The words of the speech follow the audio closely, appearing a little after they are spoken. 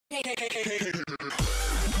Alright,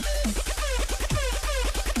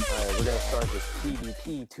 we're gonna start this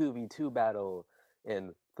PvP 2v2 battle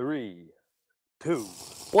in 3, 2,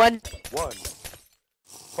 1.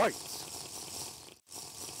 Fight!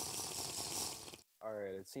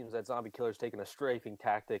 Alright, it seems that Zombie Killer's taking a strafing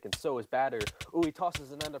tactic, and so is Batter. Ooh, he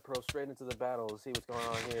tosses an Ender Pearl straight into the battle. Let's see what's going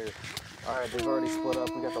on here. Alright, they've already split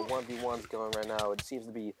up. We got the 1v1s going right now. It seems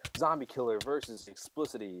to be Zombie Killer versus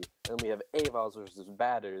Explicity. And we have Aviles versus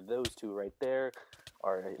Batter. Those two right there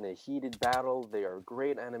are in a heated battle. They are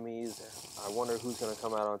great enemies. I wonder who's going to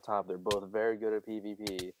come out on top. They're both very good at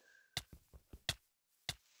PvP.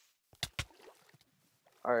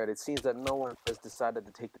 Alright, it seems that no one has decided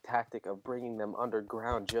to take the tactic of bringing them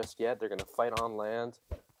underground just yet. They're going to fight on land.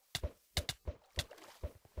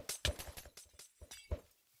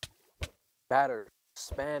 Batter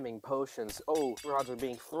spamming potions. Oh, rods are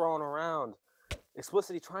being thrown around.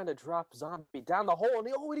 Explicity trying to drop Zombie down the hole,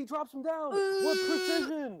 and he drops him down. What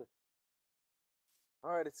precision!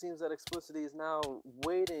 Alright, it seems that Explicity is now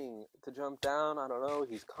waiting to jump down. I don't know.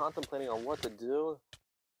 He's contemplating on what to do.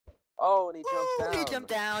 Oh, and he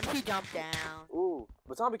jumps down. He jumped down. Ooh,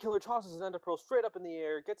 but Zombie Killer tosses his Ender Pearl straight up in the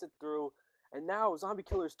air, gets it through, and now Zombie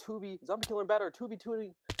Killer and Batter are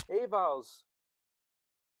 2v2ing Aviles.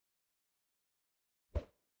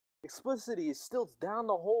 Explicity is still down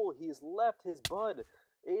the hole. He has left his bud,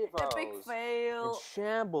 Aviles, Epic fail. in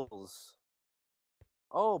shambles.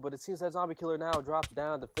 Oh, but it seems that Zombie Killer now drops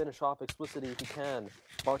down to finish off Explicity if he can.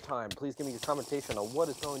 Part time, please give me your commentation on what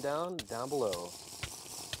is going down below.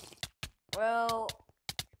 Well,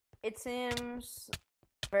 it seems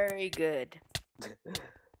very good.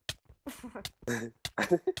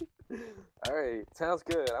 Alright, sounds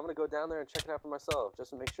good. I'm gonna go down there and check it out for myself,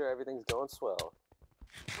 just to make sure everything's going swell.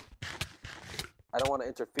 I don't want to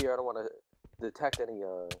interfere, I don't want to detect any,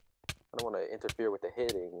 I don't want to interfere with the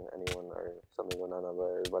hitting anyone or something or none of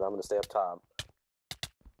it, but I'm gonna stay up top.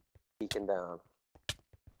 Peeking down.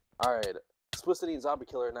 Alright, Explicity and Zombie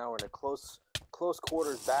Killer now are in a close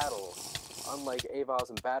quarters battle, unlike Aviles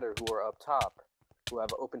and Batter, who are up top, who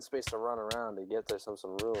have open space to run around and get there some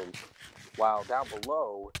room. While down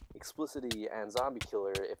below, Explicity and Zombie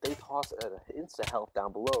Killer, if they toss an insta-health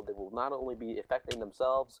down below, they will not only be affecting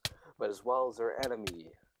themselves, but as well as their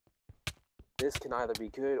enemy. This can either be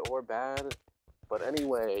good or bad, but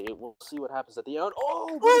anyway, we'll see what happens at the end.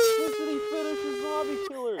 Oh, but Explicity finishes Zombie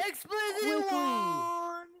Killer! Explicity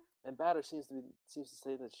won! And Batter seems to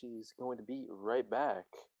say that she's going to be right back.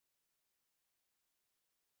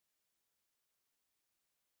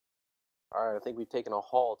 Alright, I think we've taken a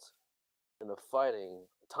halt in the fighting.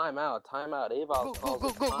 Timeout. Aviles calls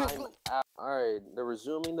it time out. Alright, they're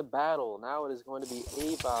resuming the battle. Now it is going to be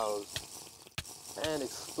Aviles and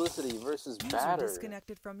Explicity versus Batter.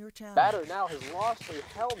 Disconnected from your channel. Batter now has lost her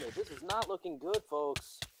helmet. This is not looking good,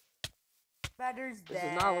 folks. Batter's dead. This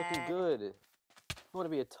is not looking good. It's going to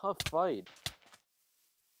be a tough fight.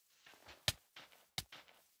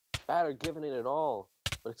 Batter giving it all,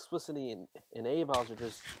 but Explicity and Aviles are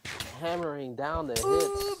just hammering down the hits.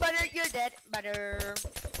 Ooh, Batter, you're dead, Batter.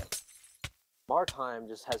 Martime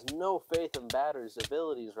just has no faith in Batter's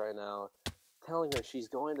abilities right now, telling her she's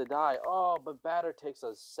going to die. Oh, but Batter takes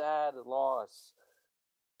a sad loss.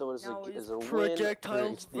 So it is a win for the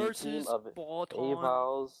team of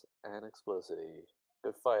Aviles and Explicity.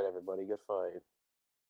 Good fight, everybody. Good fight.